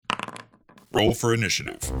Roll for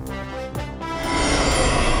initiative.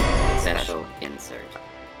 Special insert.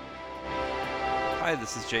 Hi,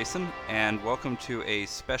 this is Jason, and welcome to a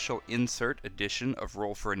special insert edition of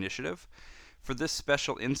Roll for Initiative. For this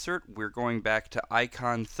special insert, we're going back to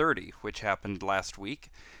Icon 30, which happened last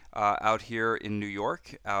week out here in New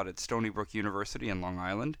York, out at Stony Brook University in Long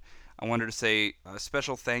Island. I wanted to say a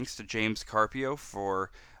special thanks to James Carpio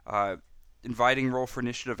for inviting Roll for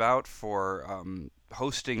Initiative out, for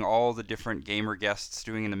hosting all the different gamer guests,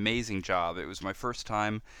 doing an amazing job. It was my first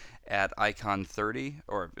time at Icon 30,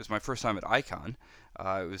 or it was my first time at Icon.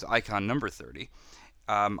 It was Icon number 30.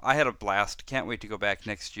 I had a blast. Can't wait to go back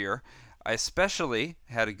next year. I especially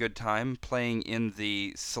had a good time playing in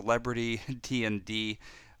the Celebrity D&D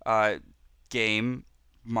game.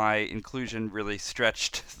 My inclusion really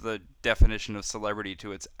stretched the definition of celebrity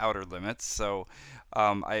to its outer limits, so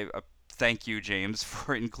I thank you, James,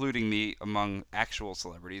 for including me among actual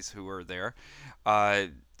celebrities who were there.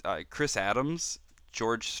 Chris Adams,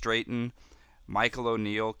 George Strait, Michael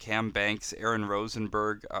O'Neill, Cam Banks, Aaron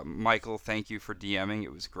Rosenberg. Michael, thank you for DMing.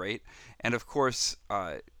 It was great. And of course,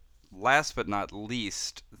 last but not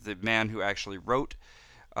least, the man who actually wrote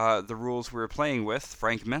the rules we were playing with,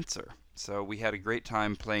 Frank Mentzer. So we had a great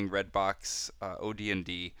time playing Redbox,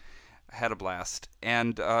 OD&D, had a blast.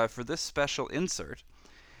 And for this special insert,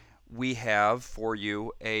 we have for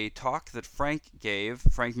you a talk that Frank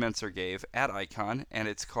Mentzer gave at Icon, and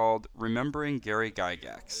it's called Remembering Gary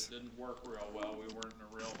Gygax. It didn't work real well. We weren't in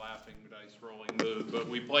a real laughing dice rolling mood, but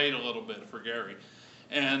we played a little bit for Gary.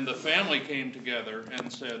 And the family came together and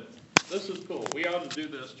said, this is cool. We ought to do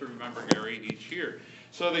this to remember Gary each year.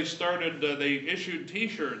 So they started, they issued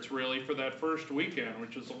T-shirts really for that first weekend,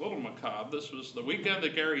 which is a little macabre. This was the weekend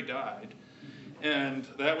that Gary died. And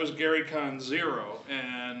that was GaryCon 0,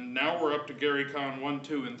 and now we're up to GaryCon 1,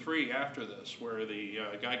 2, and 3 after this, where the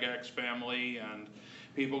Gygax family and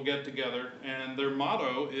people get together, and their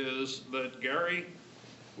motto is that Gary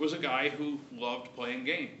was a guy who loved playing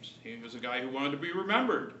games. He was a guy who wanted to be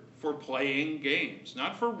remembered for playing games,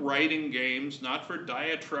 not for writing games, not for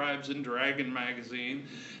diatribes in Dragon magazine,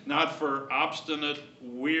 not for obstinate,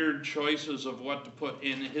 weird choices of what to put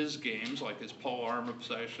in his games, like his polearm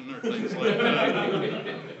obsession or things like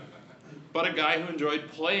that. But a guy who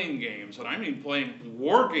enjoyed playing games, and I mean playing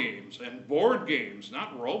war games and board games,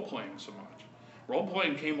 not role-playing so much.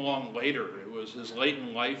 Role-playing came along later. It was his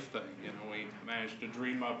late-in-life thing. You know, we managed to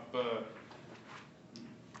dream up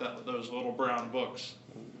those little brown books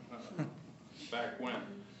back when.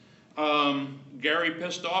 Gary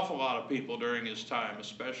pissed off a lot of people during his time,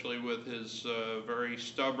 especially with his very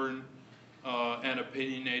stubborn and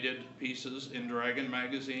opinionated pieces in Dragon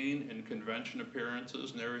magazine and convention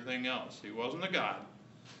appearances and everything else. He wasn't a god.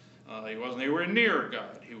 He wasn't anywhere near a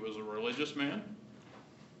god. He was a religious man.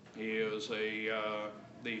 He was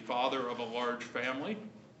the father of a large family,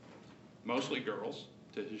 mostly girls,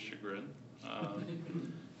 to his chagrin.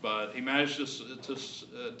 But he managed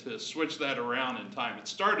to switch that around in time. It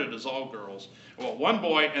started as all girls. Well, one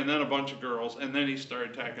boy and then a bunch of girls, and then he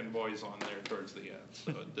started tacking boys on there towards the end. So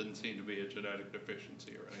it didn't seem to be a genetic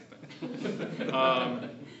deficiency or anything.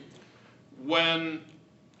 When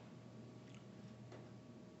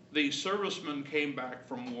the servicemen came back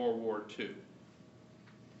from World War II,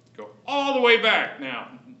 go all the way back now,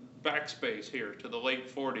 backspace here to the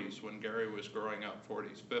late 40s when Gary was growing up,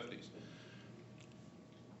 40s, 50s.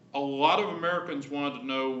 A lot of Americans wanted to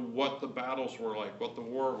know what the battles were like, what the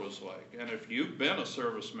war was like. And if you've been a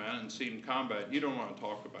serviceman and seen combat, you don't want to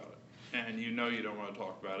talk about it. And you know you don't want to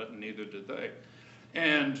talk about it, and neither did they.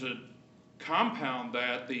 And to compound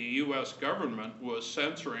that, the U.S. government was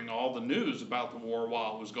censoring all the news about the war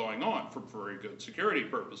while it was going on for very good security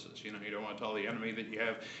purposes. You know, you don't want to tell the enemy that you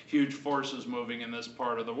have huge forces moving in this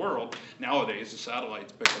part of the world. Nowadays, the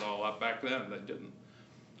satellites pick it all up. Back then, they didn't.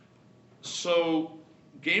 So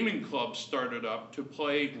gaming clubs started up to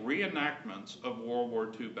play reenactments of World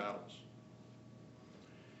War II battles.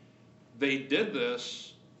 They did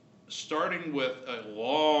this starting with a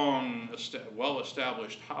long,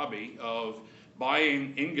 well-established hobby of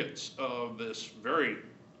buying ingots of this very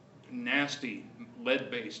nasty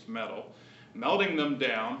lead-based metal, melting them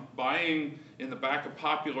down, buying in the back of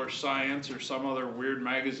Popular Science or some other weird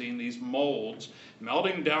magazine these molds,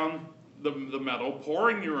 melting down the metal,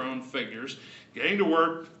 pouring your own figures, getting to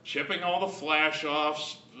work, chipping all the flash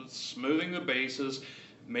offs, smoothing the bases,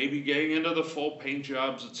 maybe getting into the full paint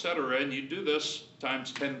jobs, etc. And you do this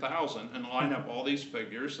times 10,000 and line up all these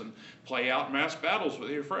figures and play out mass battles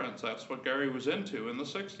with your friends. That's what Gary was into in the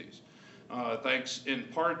 60s. Thanks in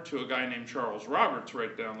part to a guy named Charles Roberts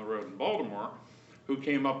right down the road in Baltimore, who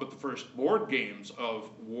came up with the first board games of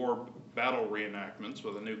war battle reenactments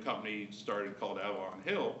with a new company started called Avalon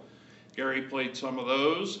Hill. Gary played some of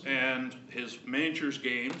those and his miniatures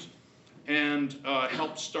games, and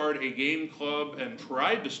helped start a game club and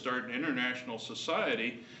tried to start an international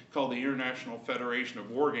society called the International Federation of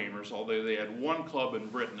Wargamers, although they had one club in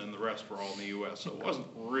Britain and the rest were all in the US, so it wasn't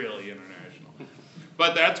really international.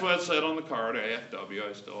 But that's what it said on the card, AFW.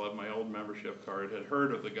 I still have my old membership card. Had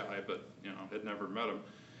heard of the guy, but had never met him.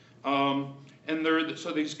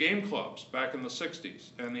 So these game clubs back in the 60s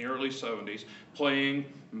and the early 70s, playing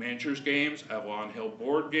miniatures games, Avalon Hill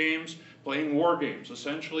board games, playing war games,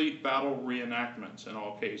 essentially battle reenactments in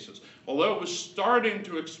all cases. Although it was starting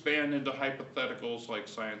to expand into hypotheticals like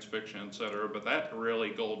science fiction, etc., but that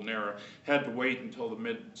really golden era had to wait until the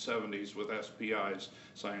mid-70s with SPI's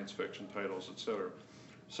science fiction titles, etc.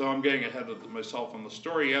 So I'm getting ahead of myself on the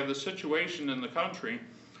story. You have the situation in the country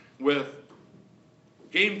with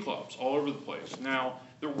game clubs all over the place. Now,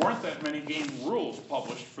 there weren't that many game rules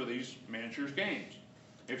published for these miniatures games.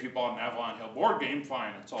 If you bought an Avalon Hill board game,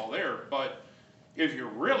 fine, it's all there. But if you're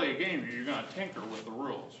really a gamer, you're going to tinker with the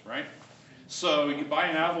rules, right? So you buy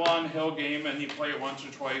an Avalon Hill game and you play it once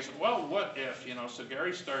or twice. Well, what if, So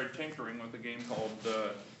Gary started tinkering with a game called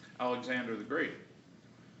Alexander the Great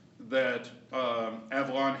that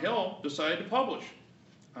Avalon Hill decided to publish.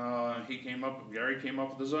 Gary came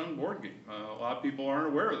up with his own board game. A lot of people aren't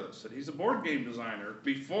aware of this, that he's a board game designer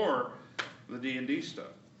before the D&D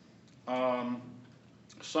stuff.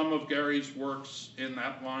 Some of Gary's works in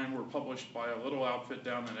that line were published by a little outfit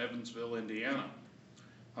down in Evansville, Indiana,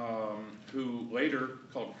 who later,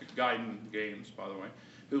 called Gaiden Games, by the way,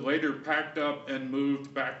 who later packed up and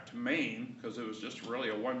moved back to Maine, because it was just really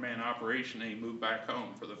a one-man operation, and he moved back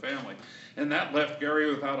home for the family. And that left Gary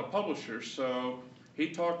without a publisher, so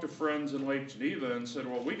he talked to friends in Lake Geneva and said,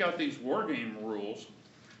 well, we got these war game rules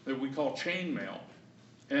that we call chainmail,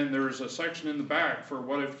 and there's a section in the back for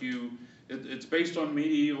what if it's based on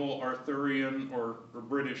medieval, Arthurian, or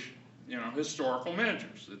British, historical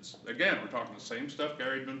miniatures. It's, again, we're talking the same stuff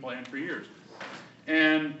Gary had been playing for years.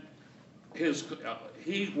 And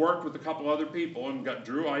he worked with a couple other people and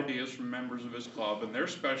drew ideas from members of his club, and their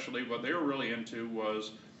specialty, what they were really into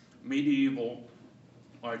was medieval,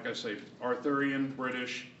 like I say, Arthurian,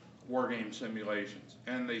 British war game simulations.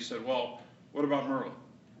 And they said, well, what about Merlin?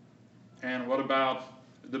 And what about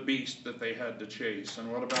the beast that they had to chase? And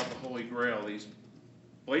what about the Holy Grail, these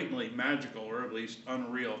blatantly magical, or at least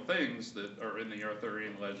unreal things that are in the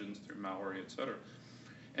Arthurian legends through Mallory, etc.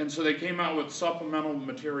 And so they came out with supplemental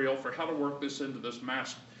material for how to work this into this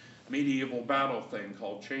masked medieval battle thing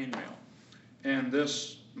called chainmail. And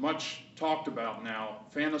this much talked about now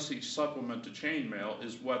fantasy supplement to chainmail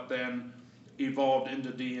is what then evolved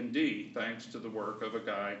into D&D, thanks to the work of a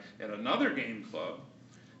guy at another game club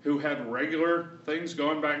who had regular things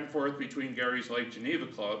going back and forth between Gary's Lake Geneva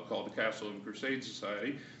club called the Castle and Crusade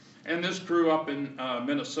Society and this crew up in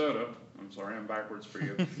Minnesota. I'm sorry, I'm backwards for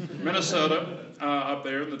you. Minnesota, up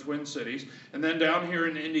there in the Twin Cities. And then down here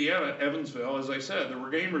in Indiana, Evansville, as I said, there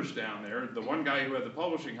were gamers down there. The one guy who had the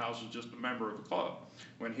publishing house was just a member of the club.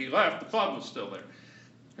 When he left, the club was still there.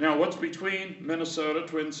 Now, what's between Minnesota,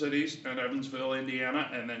 Twin Cities, and Evansville, Indiana,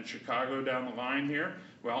 and then Chicago down the line here?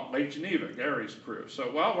 Well, Lake Geneva, Gary's crew.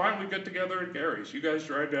 So, well, why don't we get together at Gary's? You guys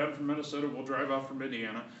drive down from Minnesota, we'll drive out from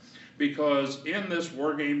Indiana. Because in this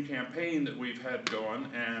war game campaign that we've had going,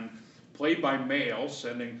 and played by mail,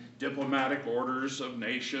 sending diplomatic orders of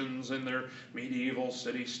nations and their medieval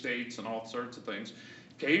city-states and all sorts of things,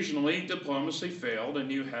 occasionally diplomacy failed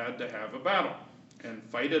and you had to have a battle and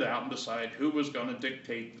fight it out and decide who was going to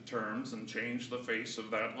dictate the terms and change the face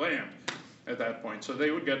of that land at that point. So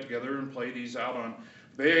they would get together and play these out on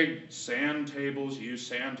big sand tables, use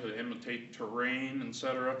sand to imitate terrain,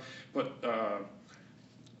 etc. Put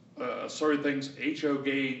sort of things, HO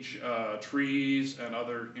gauge trees and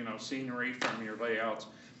other scenery from your layouts,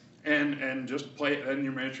 and just play in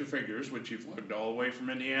your miniature figures, which you've lugged all the way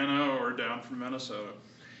from Indiana or down from Minnesota.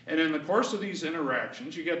 And in the course of these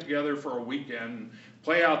interactions, you get together for a weekend,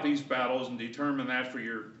 play out these battles and determine that for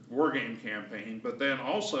your war game campaign, but then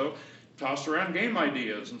also toss around game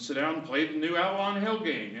ideas and sit down and play the new Avalon Hill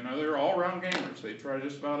game. They're all-around gamers. They try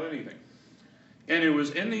just about anything. And it was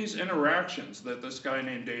in these interactions that this guy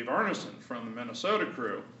named Dave Arneson from the Minnesota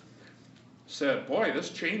crew said, boy, this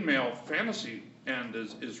chainmail fantasy end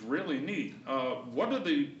is really neat. What do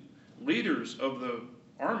the leaders of the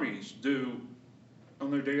armies do on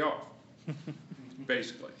their day off,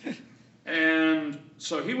 basically? And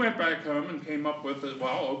so he went back home and came up with it.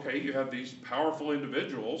 Well, okay, you have these powerful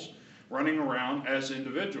individuals running around as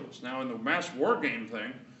individuals. Now, in the mass war game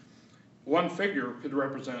thing, one figure could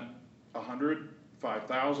represent 100,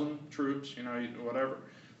 5,000 troops, whatever.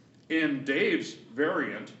 In Dave's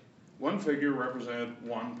variant, one figure represented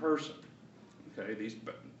one person, okay, these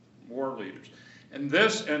war leaders. And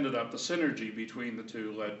this ended up, the synergy between the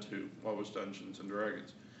two led to what was Dungeons and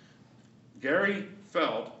Dragons. Gary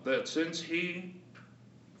felt that since he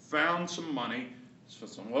found some money for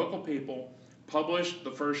some local people, published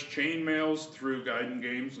the first chain mails through Guidon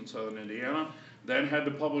Games in southern Indiana, then had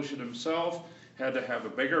to publish it himself, had to have a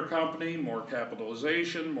bigger company, more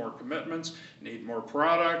capitalization, more commitments, need more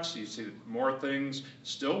products. You see more things.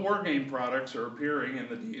 Still war game products are appearing in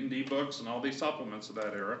the D&D books and all these supplements of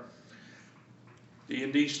that era.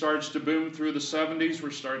 D&D starts to boom through the 70s.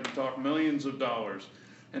 We're starting to talk millions of dollars.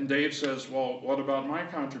 And Dave says, well, what about my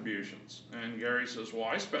contributions? And Gary says, well,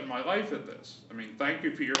 I spent my life at this. I mean, thank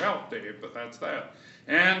you for your help, Dave, but that's that.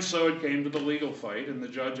 And so it came to the legal fight, and the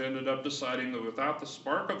judge ended up deciding that without the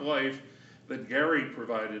spark of life that Gary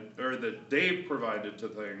provided, or that Dave provided to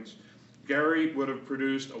things, Gary would have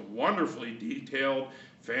produced a wonderfully detailed,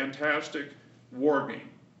 fantastic war game.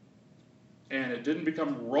 And it didn't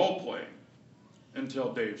become role-playing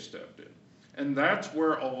until Dave stepped in. And that's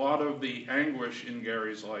where a lot of the anguish in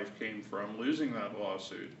Gary's life came from, losing that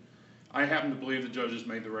lawsuit. I happen to believe the judges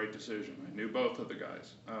made the right decision. I knew both of the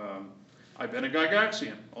guys. I've been a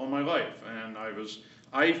Gygaxian all my life, and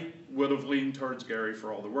I would have leaned towards Gary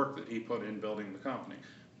for all the work that he put in building the company.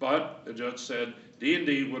 But the judge said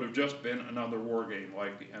D&D would have just been another war game,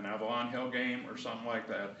 like an Avalon Hill game or something like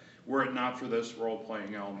that, were it not for this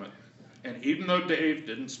role-playing element. And even though Dave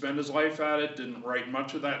didn't spend his life at it, didn't write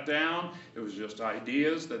much of that down, it was just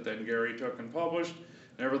ideas that then Gary took and published,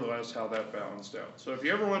 nevertheless how that balanced out. So if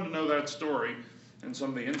you ever want to know that story and some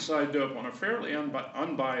of the inside dope on a fairly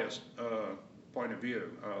unbiased point of view,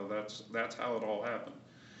 that's how it all happened.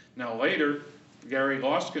 Now later, Gary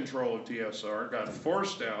lost control of TSR, got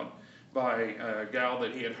forced out by a gal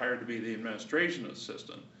that he had hired to be the administration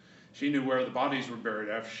assistant. She knew where the bodies were buried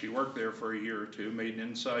after she worked there for a year or two, made an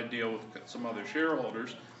inside deal with some other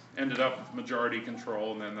shareholders, ended up with majority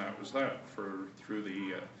control, and then that was that through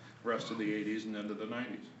the rest of the 80s and into the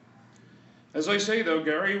 90s. As I say though,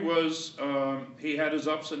 Gary he had his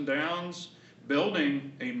ups and downs,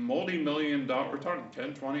 building a multi-million-dollar, we're talking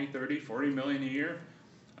 10, 20, 30, 40 million a year.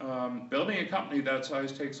 Building a company that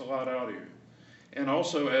size takes a lot out of you. And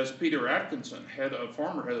also, as Peter Atkinson,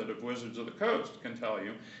 former head of Wizards of the Coast, can tell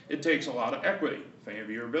you, it takes a lot of equity. If any of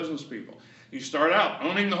you are business people, you start out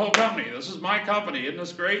owning the whole company. This is my company, isn't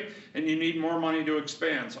this great? And you need more money to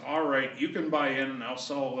expand. So, all right, you can buy in, and I'll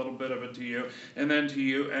sell a little bit of it to you, and then to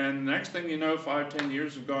you. And next thing you know, 5, 10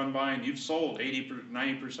 years have gone by, and you've sold 80,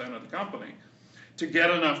 90% of the company to get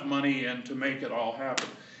enough money in to make it all happen.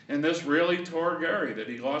 And this really tore Gary, that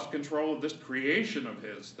he lost control of this creation of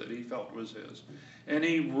his that he felt was his. And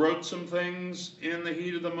he wrote some things in the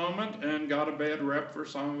heat of the moment and got a bad rep for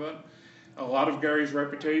some of it. A lot of Gary's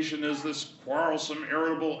reputation is this quarrelsome,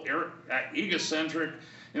 irritable, egocentric,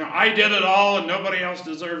 I did it all and nobody else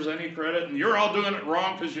deserves any credit, and you're all doing it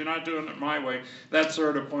wrong because you're not doing it my way. That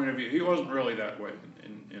sort of point of view. He wasn't really that way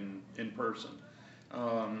in person.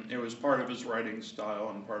 It was part of his writing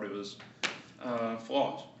style and part of his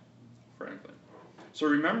flaws, frankly. So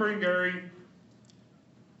remembering Gary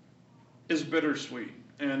is bittersweet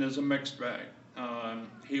and is a mixed bag.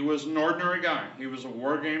 He was an ordinary guy. He was a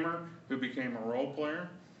war gamer who became a role player.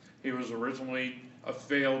 He was originally a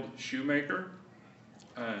failed shoemaker,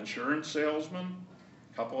 an insurance salesman,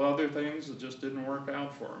 a couple other things that just didn't work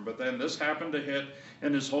out for him. But then this happened to hit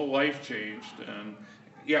and his whole life changed. And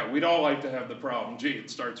yeah, we'd all like to have the problem, gee, it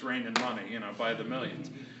starts raining money, by the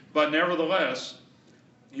millions. But nevertheless,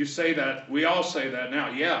 you say that, we all say that now,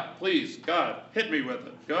 yeah, please, God, hit me with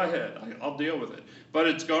it. Go ahead, I'll deal with it. But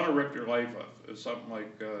it's going to rip your life up if something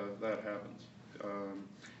like that happens.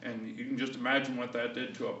 And you can just imagine what that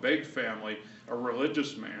did to a big family, a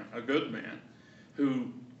religious man, a good man, who,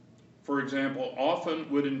 for example, often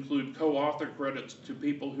would include co-author credits to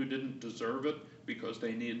people who didn't deserve it because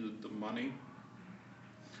they needed the money.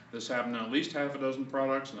 This happened in at least half a dozen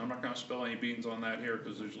products, and I'm not going to spill any beans on that here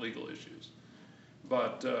because there's legal issues.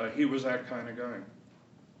 But he was that kind of guy.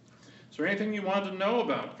 Is there anything you wanted to know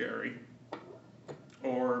about Gary?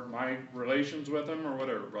 Or my relations with him or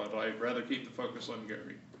whatever, but I'd rather keep the focus on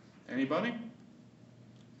Gary. Anybody?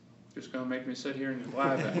 Just going to make me sit here and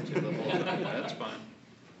blab at you the whole time. That's fine.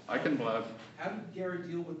 I can blab. How did Gary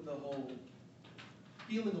deal with the whole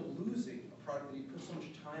feeling of losing a product that he put so much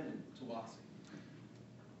time into Wassy?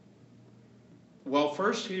 Well,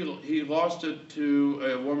 first he lost it to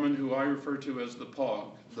a woman who I refer to as the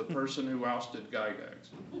Pog, the person who ousted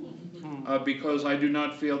Gygax. Because I do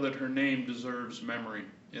not feel that her name deserves memory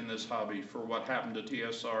in this hobby for what happened to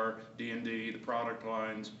TSR, D&D, the product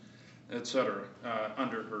lines, etc.,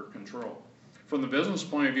 under her control. From the business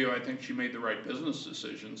point of view, I think she made the right business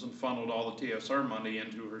decisions and funneled all the TSR money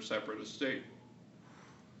into her separate estate.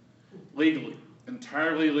 Legally,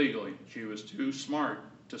 entirely legally, she was too smart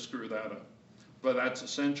to screw that up. But that's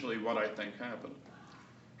essentially what I think happened.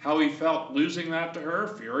 How he felt losing that to her,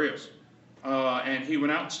 furious. And he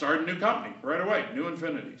went out and started a new company right away, New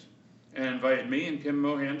Infinities, and invited me and Kim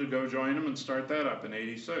Mohan to go join him and start that up in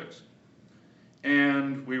 '86.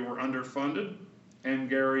 And we were underfunded, and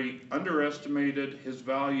Gary underestimated his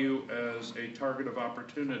value as a target of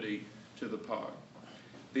opportunity to the POG.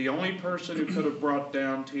 The only person who could have brought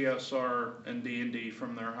down TSR and D&D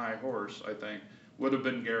from their high horse, I think, would have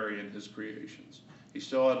been Gary and his creations. He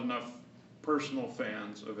still had enough personal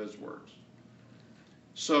fans of his works.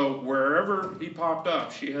 So wherever he popped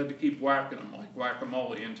up, she had to keep whacking him like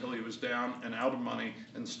whack-a-mole until he was down and out of money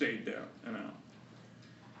and stayed down and out.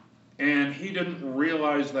 And he didn't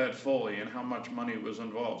realize that fully and how much money was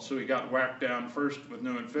involved. So he got whacked down first with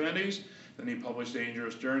New Infinities, then he published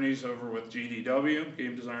Dangerous Journeys over with GDW,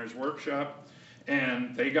 Game Designers Workshop,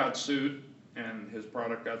 and they got sued and his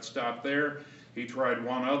product got stopped there. He tried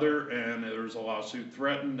one other and there was a lawsuit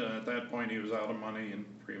threatened, and at that point he was out of money and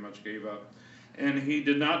pretty much gave up. And he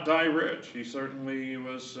did not die rich. He certainly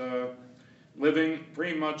was living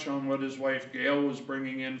pretty much on what his wife Gail was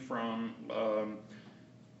bringing in from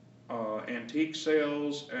antique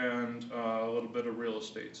sales and a little bit of real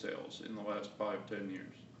estate sales in the last 5-10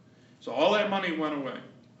 years. So all that money went away.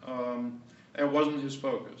 That wasn't his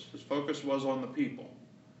focus. His focus was on the people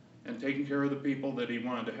and taking care of the people that he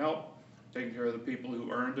wanted to help, taking care of the people who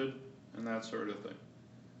earned it, and that sort of thing.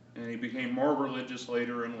 And he became more religious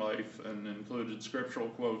later in life and included scriptural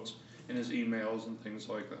quotes in his emails and things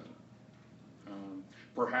like that.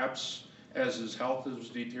 Perhaps as his health was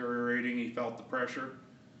deteriorating, he felt the pressure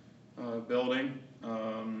building.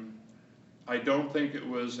 I don't think it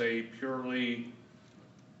was a purely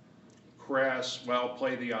crass, well,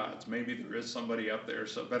 play the odds. Maybe there is somebody up there,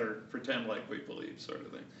 so better pretend like we believe, sort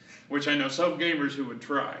of thing. Which I know some gamers who would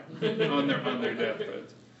try on their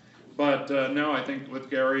deathbeds. But no, I think with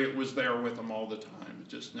Gary, it was there with him all the time. It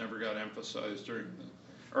just never got emphasized during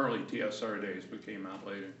the early TSR days, but came out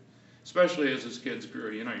later. Especially as his kids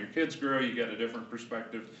grew. You know, your kids grow, you get a different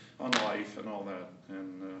perspective on life and all that,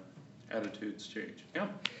 and attitudes change. Yeah.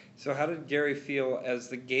 So how did Gary feel as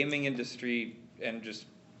the gaming industry and just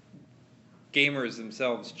gamers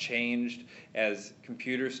themselves changed, as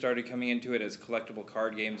computers started coming into it, as collectible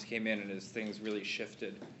card games came in, and as things really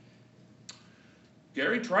shifted?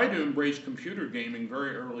 Gary tried to embrace computer gaming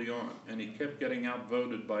very early on, and he kept getting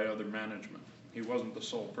outvoted by other management. He wasn't the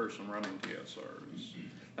sole person running TSR.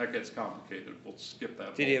 That gets complicated. We'll skip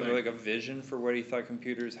that. Did he have like a vision for what he thought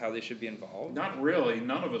computers, how they should be involved? Not really.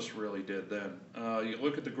 None of us really did then. You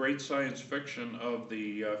look at the great science fiction of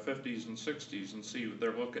the 50s and 60s and see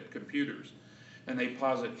their look at computers. And they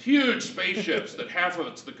posit huge spaceships that half of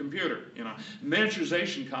it's the computer. You know,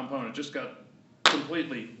 miniaturization component just got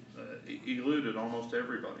completely eluded almost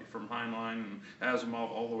everybody, from Heinlein and Asimov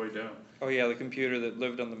all the way down. Oh yeah, the computer that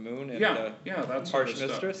lived on the moon and yeah, that sort Harsh of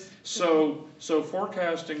Mistress. Stuff. So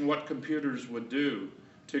forecasting what computers would do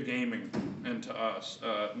to gaming and to us,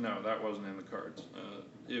 no, that wasn't in the cards.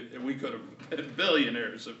 If we could have been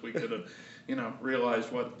billionaires if we could have,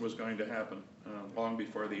 realized what was going to happen long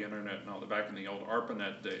before the internet and all the back in the old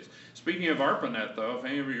ARPANET days. Speaking of ARPANET, though, if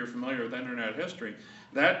any of you are familiar with internet history,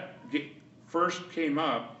 that first came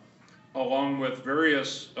up along with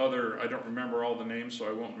various other, I don't remember all the names, so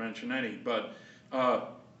I won't mention any, but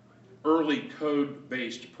early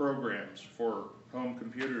code-based programs for home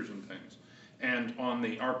computers and things, and on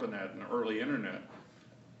the ARPANET and early internet.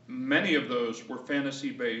 Many of those were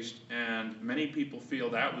fantasy-based, and many people feel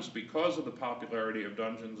that was because of the popularity of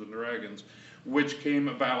Dungeons and Dragons, which came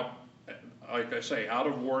about, like I say, out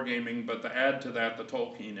of wargaming, but to add to that, the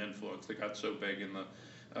Tolkien influence that got so big in the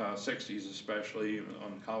 60s, especially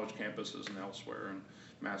on college campuses and elsewhere, and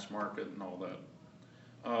mass market and all that.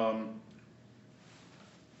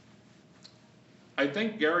 I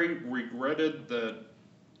think Gary regretted that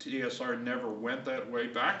TSR never went that way.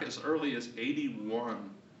 Back as early as '81,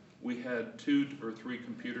 we had 2 or 3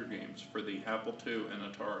 computer games for the Apple II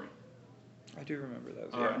and Atari. I do remember those.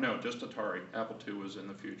 Yeah. No, just Atari. Apple II was in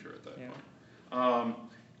the future at that point.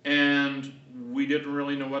 And we didn't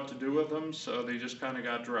really know what to do with them, so they just kind of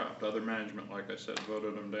got dropped. Other management, like I said,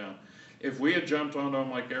 voted them down. If we had jumped onto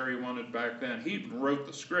him like Gary wanted back then, he wrote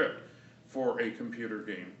the script for a computer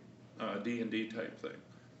game, D&D type thing,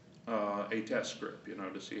 a test script,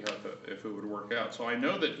 to see if it would work out. So I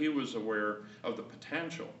know that he was aware of the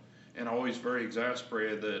potential, and always very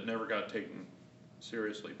exasperated that it never got taken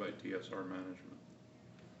seriously by TSR management.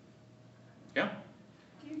 Yeah?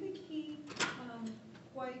 Do you think he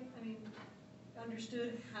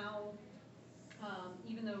understood how,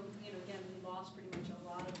 even though, again, he lost pretty much a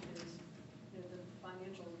lot of his, the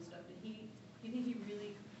financial and stuff, do you think he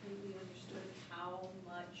really completely understood how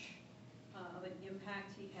much of an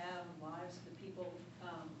impact he had on lives of the people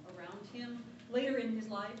around him later in his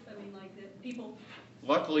life? The people.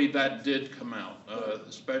 Luckily, that did come out,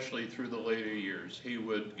 especially through the later years. He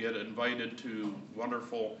would get invited to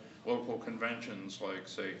wonderful local conventions like,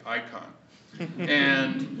 say, Icon.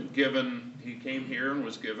 And he came here and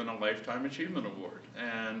was given a Lifetime Achievement Award.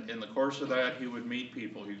 And in the course of that, he would meet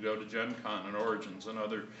people. He'd go to Gen Con and Origins and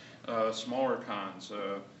other smaller cons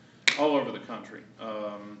all over the country,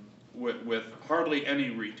 with hardly any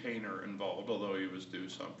retainer involved, although he was due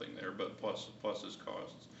something there, but plus his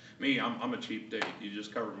costs. Me, I'm a cheap date. You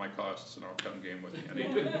just cover my costs and I'll come game with you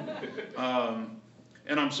anytime.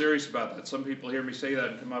 And I'm serious about that. Some people hear me say that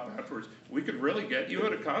and come up afterwards. We could really get you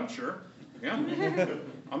at a con, sure. Yeah.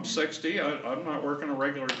 I'm 60. I'm not working a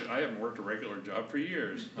regular job. I haven't worked a regular job for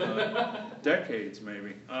years. Decades,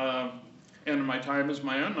 maybe. And my time is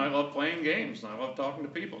my own. I love playing games, and I love talking to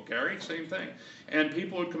people. Gary, same thing. And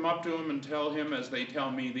people would come up to him and tell him, as they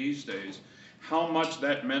tell me these days, how much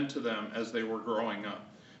that meant to them as they were growing up.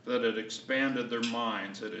 That it expanded their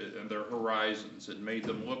minds and their horizons. It made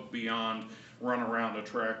them look beyond run around a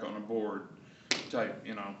track on a board type,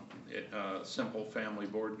 simple family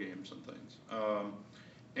board games and things.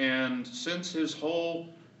 And since his whole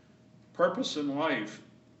purpose in life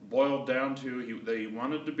boiled down to that he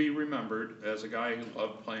wanted to be remembered as a guy who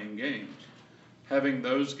loved playing games, having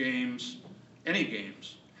those games, any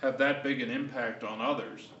games, have that big an impact on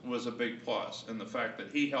others was a big plus. And the fact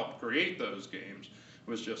that he helped create those games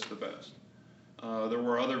was just the best. There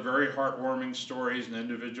were other very heartwarming stories and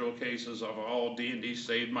individual cases of, D&D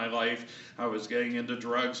saved my life. I was getting into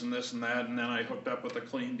drugs and this and that, and then I hooked up with a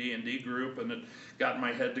clean D&D group, and it got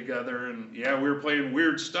my head together, and yeah, we were playing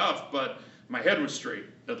weird stuff, but my head was straight,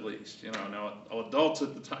 at least. Now adults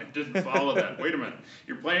at the time didn't follow that. Wait a minute,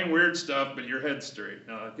 you're playing weird stuff, but your head's straight.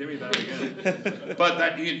 Give me that again. But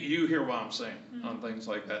that you hear what I'm saying on things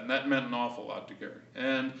like that, and that meant an awful lot to Gary.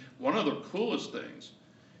 And one of the coolest things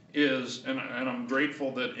is, and I'm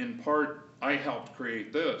grateful that in part I helped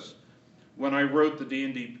create this, when I wrote the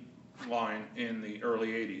D&D line in the early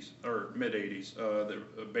 80s, or mid 80s,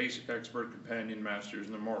 the Basic, Expert, Companion, Masters,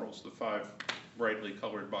 and Immortals, the 5 brightly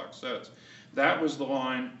colored box sets. That was the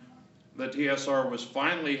line that TSR was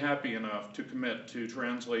finally happy enough to commit to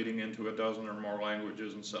translating into a dozen or more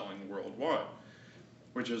languages and selling worldwide.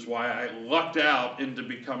 Which is why I lucked out into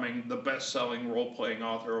becoming the best-selling role-playing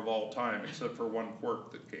author of all time, except for one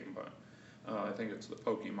quirk that came by. I think it's the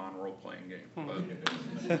Pokemon role-playing game.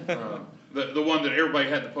 But the one that everybody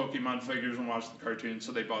had the Pokemon figures and watched the cartoons,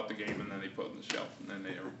 so they bought the game and then they put it on the shelf and then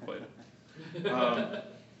they never played it.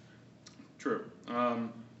 True.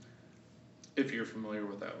 If you're familiar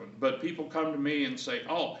with that one. But people come to me and say,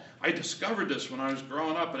 I discovered this when I was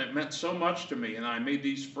growing up and it meant so much to me and I made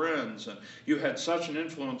these friends and you had such an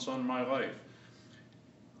influence on my life.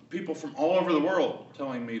 People from all over the world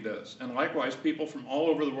telling me this, and likewise people from all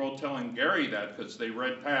over the world telling Gary that because they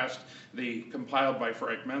read past the compiled by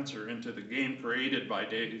Frank Mentzer into the game created by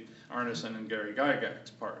Dave Arneson and Gary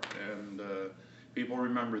Gygax's part. And people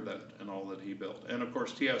remembered that and all that he built. And of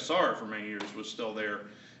course TSR for many years was still there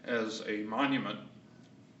as a monument,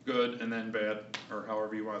 good and then bad, or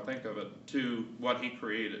however you want to think of it, to what he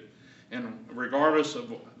created. And regardless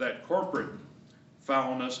of that corporate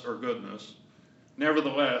foulness or goodness,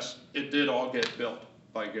 nevertheless, it did all get built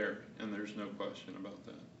by Gary, and there's no question about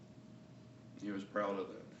that. He was proud of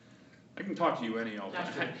that. I can talk to you any all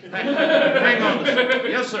time. Hang on a second.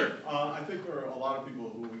 Yes, sir. I think there are a lot of people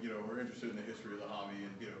who are interested in the history of the hobby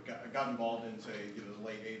and got involved in, say, the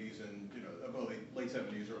late '80s and late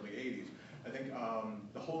 '70s, early '80s. I think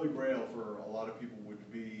the holy grail for a lot of people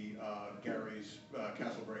would be Gary's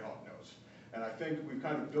Castle Greyhawk notes. And I think we've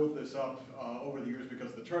kind of built this up over the years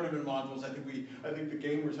because the tournament modules. I think the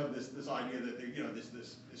gamers have this idea that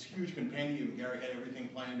this huge compendium. Gary had everything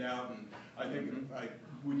planned out, and I think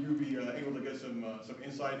would you be able to get some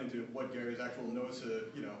insight into what Gary's actual notes?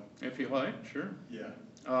 If you like, sure. Yeah.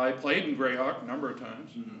 I played in Greyhawk a number of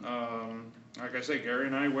times. Mm-hmm. Like I say, Gary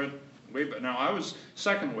and I went way back. Now I was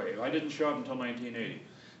second wave. I didn't show up until 1980.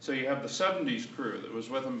 So you have the 70s crew that was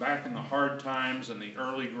with him back in the hard times and the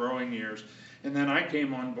early growing years. And then I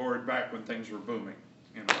came on board back when things were booming.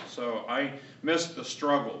 You know, so I missed the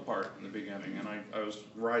struggle part in the beginning, and I was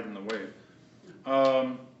riding the wave.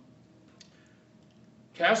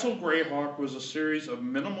 Castle Greyhawk was a series of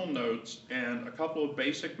minimal notes and a couple of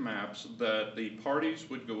basic maps that the parties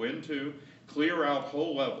would go into, clear out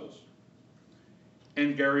whole levels,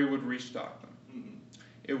 and Gary would restock them.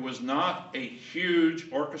 It was not a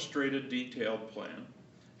huge orchestrated detailed plan.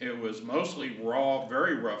 It was mostly raw,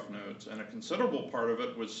 very rough notes, and a considerable part of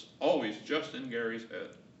it was always just in Gary's head.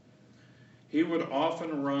 He would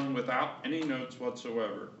often run without any notes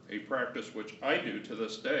whatsoever, a practice which I do to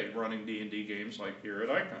this day, running D&D games like here at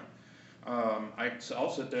Icon.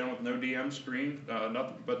 I'll sit down with no DM screen,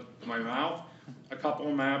 nothing but my mouth, a couple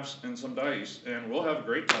of maps, and some dice, and we'll have a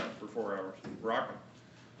great time for 4 hours, rocking.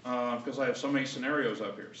 Because I have so many scenarios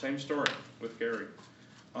up here. Same story with Gary.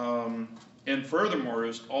 And furthermore,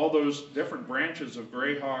 is all those different branches of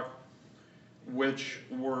Greyhawk, which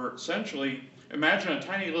were essentially, imagine a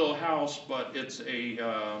tiny little house, but it's a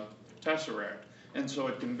tesseract. And so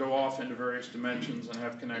it can go off into various dimensions and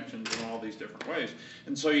have connections in all these different ways.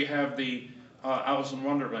 And so you have the Alice in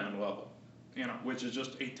Wonderland level, you know, which is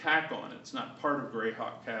just a tack on. It's not part of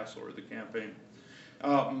Greyhawk Castle or the campaign.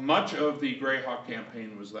 Much of the Greyhawk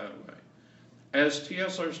campaign was that way. As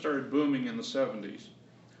TSR started booming in the 70s,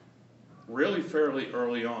 really fairly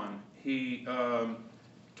early on, he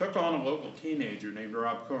took on a local teenager named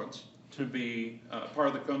Rob Kuntz to be part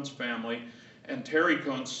of the Kuntz family, and Terry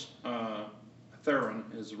Kuntz, Theron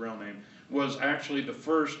is the real name, was actually the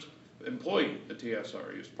first employee at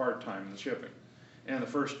TSR. He was part-time in the shipping. And the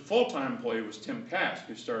first full-time employee was Tim Kask,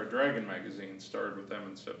 who started Dragon Magazine, started with them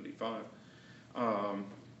in '75.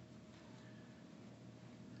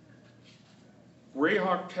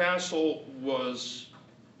 Greyhawk Castle was,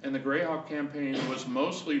 and the Greyhawk campaign was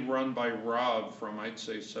mostly run by Rob from, I'd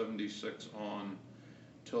say, '76 on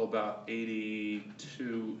till about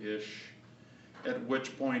 '82-ish, at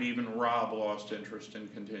which point even Rob lost interest in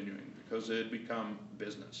continuing because it had become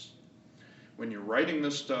business. When you're writing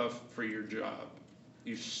this stuff for your job,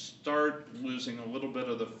 you start losing a little bit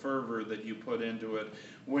of the fervor that you put into it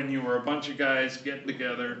when you were a bunch of guys getting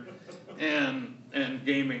together and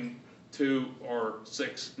gaming 2 or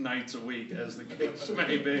 6 nights a week, as the case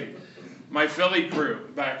may be. My Philly crew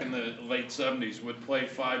back in the late '70s would play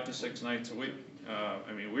 5 to 6 nights a week.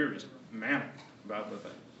 I mean, we were just manic about the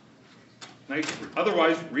thing. Nice,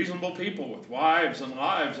 otherwise reasonable people with wives and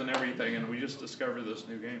lives and everything, and we just discovered this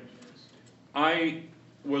new game. I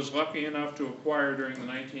was lucky enough to acquire during the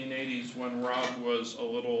 1980s, when Rob was a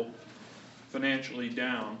little financially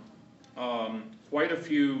down, quite a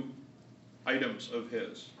few items of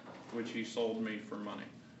his, which he sold me for money.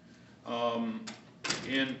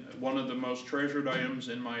 In one of the most treasured items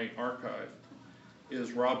in my archive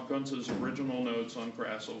is Rob Kuntz's original notes on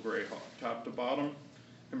Castle Greyhawk, top to bottom,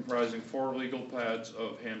 comprising 4 legal pads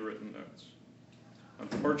of handwritten notes.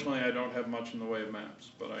 Unfortunately, I don't have much in the way of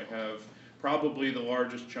maps, but I have probably the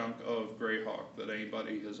largest chunk of Greyhawk that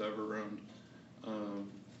anybody has ever owned,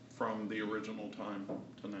 from the original time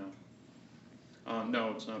to now.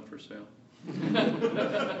 No, it's not for sale.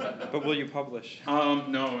 But will you publish?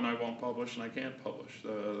 No, and I won't publish, and I can't publish.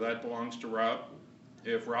 That belongs to Rob.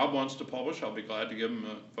 If Rob wants to publish, I'll be glad to give him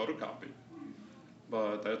a photocopy.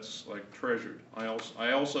 But that's like treasured. I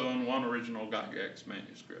also own 1 original Gygax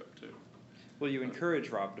manuscript too. Will you encourage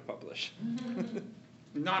Rob to publish?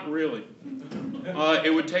 Not really.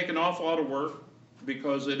 It would take an awful lot of work,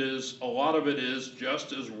 because a lot of it is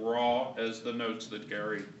just as raw as the notes that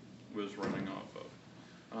Gary was running off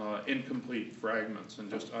of. Incomplete fragments and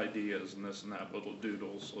just ideas and this and that, little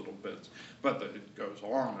doodles, little bits. But it goes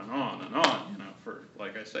on and on and on, you know, for,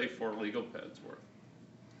 like I say, 4 legal pads worth.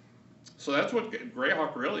 So that's what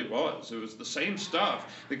Greyhawk really was. It was the same stuff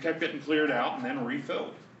that kept getting cleared out and then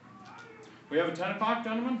refilled. We have a 10 o'clock,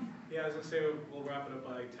 gentlemen? Yeah, I was gonna say we'll wrap it up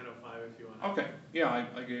by like 10:05 if you want. Okay, yeah,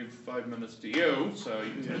 I gave 5 minutes to you, so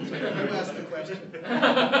you can take You asked the question.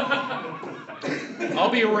 I'll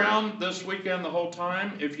be around this weekend the whole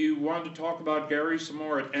time. If you want to talk about Gary some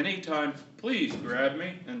more at any time, please grab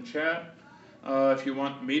me and chat. If you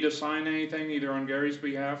want me to sign anything, either on Gary's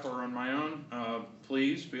behalf or on my own,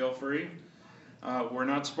 please feel free. We're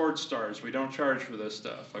not sports stars. We don't charge for this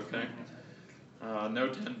stuff, okay? No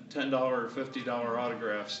 $10 or $50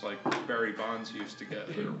 autographs like Barry Bonds used to get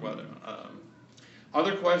or whatever.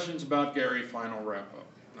 Other questions about Gary? Final wrap up,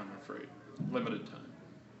 I'm afraid. Limited time.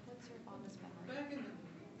 What's your fondest memory? Back in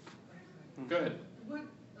the, Go ahead.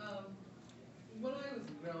 when I was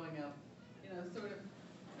growing up, you know, sort of,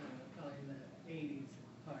 probably in the '80s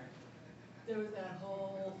part, there was that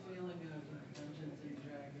whole feeling of Dungeons and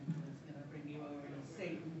Dragons is gonna bring you over to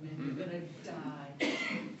Satan and you're gonna die.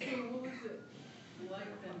 So what was it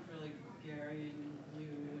like then for like Gary and you? When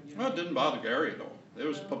you Well, it didn't bother Gary at all. It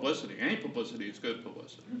was publicity. Any publicity is good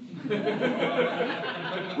publicity.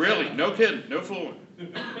 Really, no kidding, no fooling.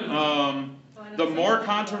 The more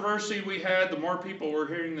controversy we had, the more people were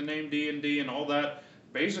hearing the name D&D, and all that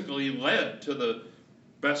basically led to the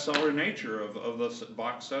bestseller nature of the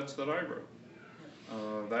box sets that I wrote.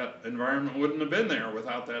 That environment wouldn't have been there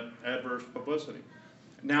without that adverse publicity.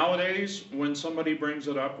 Nowadays, when somebody brings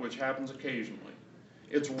it up, which happens occasionally,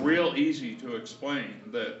 it's real easy to explain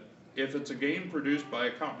that if it's a game produced by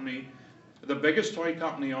a company, the biggest toy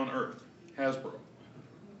company on earth, Hasbro,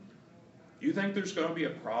 you think there's going to be a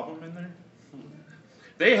problem in there?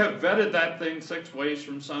 They have vetted that thing 6 ways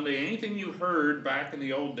from Sunday. Anything you heard back in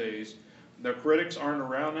the old days, the critics aren't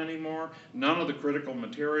around anymore. None of the critical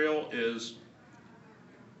material is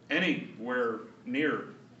anywhere near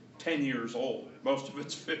 10 years old. Most of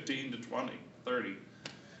it's 15 to 20, 30.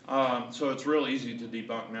 So it's real easy to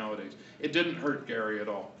debunk nowadays. It didn't hurt Gary at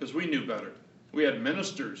all, because we knew better. We had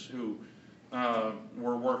ministers who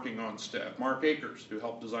were working on staff. Mark Akers, who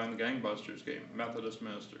helped design the Gangbusters game, Methodist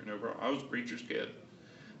minister. No problem. I was a preacher's kid.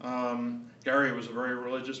 Gary was a very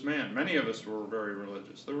religious man. Many of us were very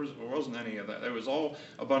religious. There wasn't any of that. It was all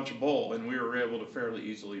a bunch of bull, and we were able to fairly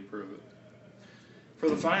easily prove it. For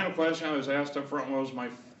the final question I was asked up front, what was my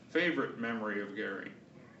favorite memory of Gary?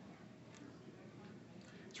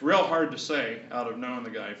 It's real hard to say out of knowing the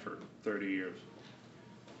guy for 30 years.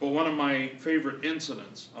 But one of my favorite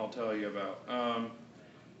incidents I'll tell you about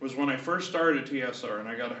was when I first started TSR and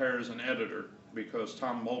I got hired as an editor because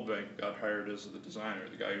Tom Moldbank got hired as the designer,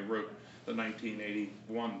 the guy who wrote the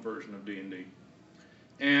 1981 version of D&D.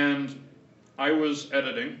 And I was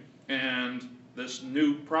editing, and this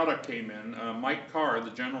new product came in. Mike Carr,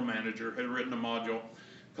 the general manager, had written a module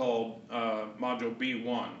called Module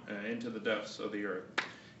B1, Into the Depths of the Earth.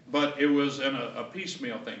 But it was in a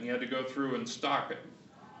piecemeal thing. He had to go through and stock it.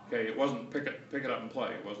 Okay, it wasn't pick it up and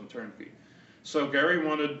play. It wasn't turnkey. So Gary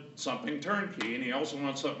wanted something turnkey, and he also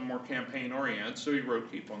wanted something more campaign-oriented, so he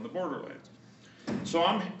wrote Keep on the Borderlands. So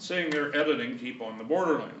I'm sitting there editing Keep on the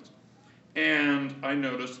Borderlands, and I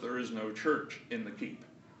noticed there is no church in the Keep,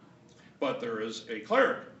 but there is a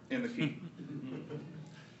cleric in the Keep.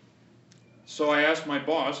 So I asked my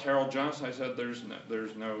boss, Harold Johnson, I said, there's no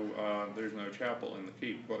chapel in the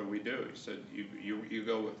Keep. What do we do? He said, you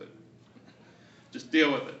go with it. Just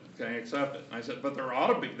deal with it, okay, accept it. And I said, but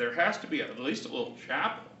there has to be at least a little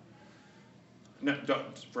chapel. No,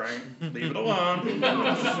 don't, Frank, leave it alone.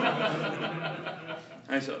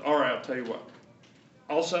 I said, all right, I'll tell you what.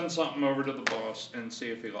 I'll send something over to the boss and see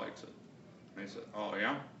if he likes it. And he said, oh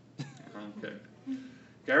yeah? Okay.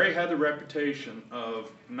 Gary had the reputation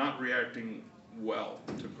of not reacting well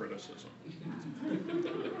to criticism.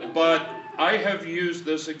 But I have used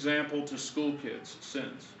this example to school kids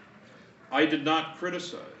since. I did not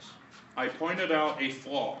criticize. I pointed out a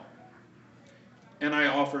flaw, and I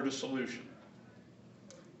offered a solution.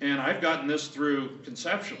 And I've gotten this through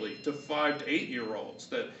conceptually to 5 to 8-year-olds,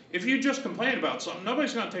 that if you just complain about something,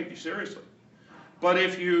 nobody's going to take you seriously. But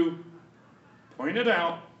if you point it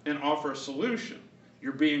out and offer a solution,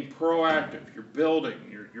 you're being proactive, you're building,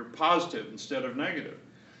 you're positive instead of negative.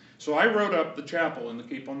 So I wrote up the chapel in the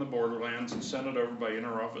Keep on the Borderlands and sent it over by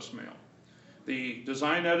inter-office mail. The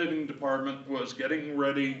design editing department was getting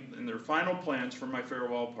ready in their final plans for my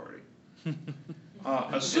farewell party.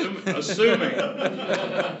 Assuming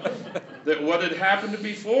that what had happened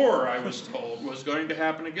before, I was told, was going to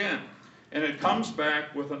happen again. And it comes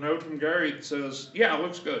back with a note from Gary that says, yeah, it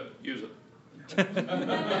looks good, use it.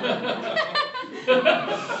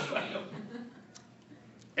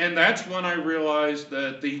 And that's when I realized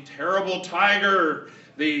that the terrible tiger,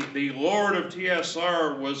 the Lord of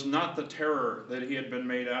TSR, was not the terror that he had been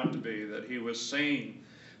made out to be, that he was sane,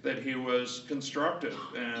 that he was constructive.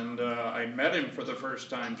 And I met him for the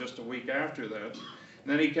first time just a week after that. And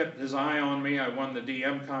then he kept his eye on me. I won the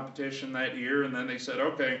DM competition that year, and then they said,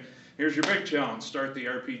 okay, here's your big challenge, start the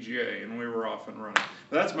RPGA, and we were off and running.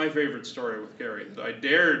 That's my favorite story with Gary, that I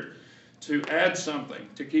dared to add something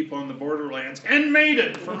to Keep on the Borderlands, and made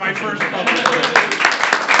it for my first publication.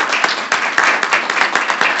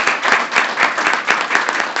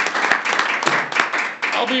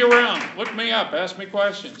 I'll be around. Look me up. Ask me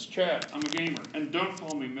questions. Chat. I'm a gamer. And don't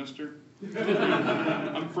call me mister.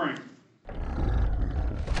 I'm Frank.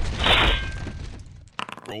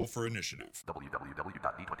 Roll for Initiative.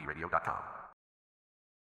 www.d20radio.com.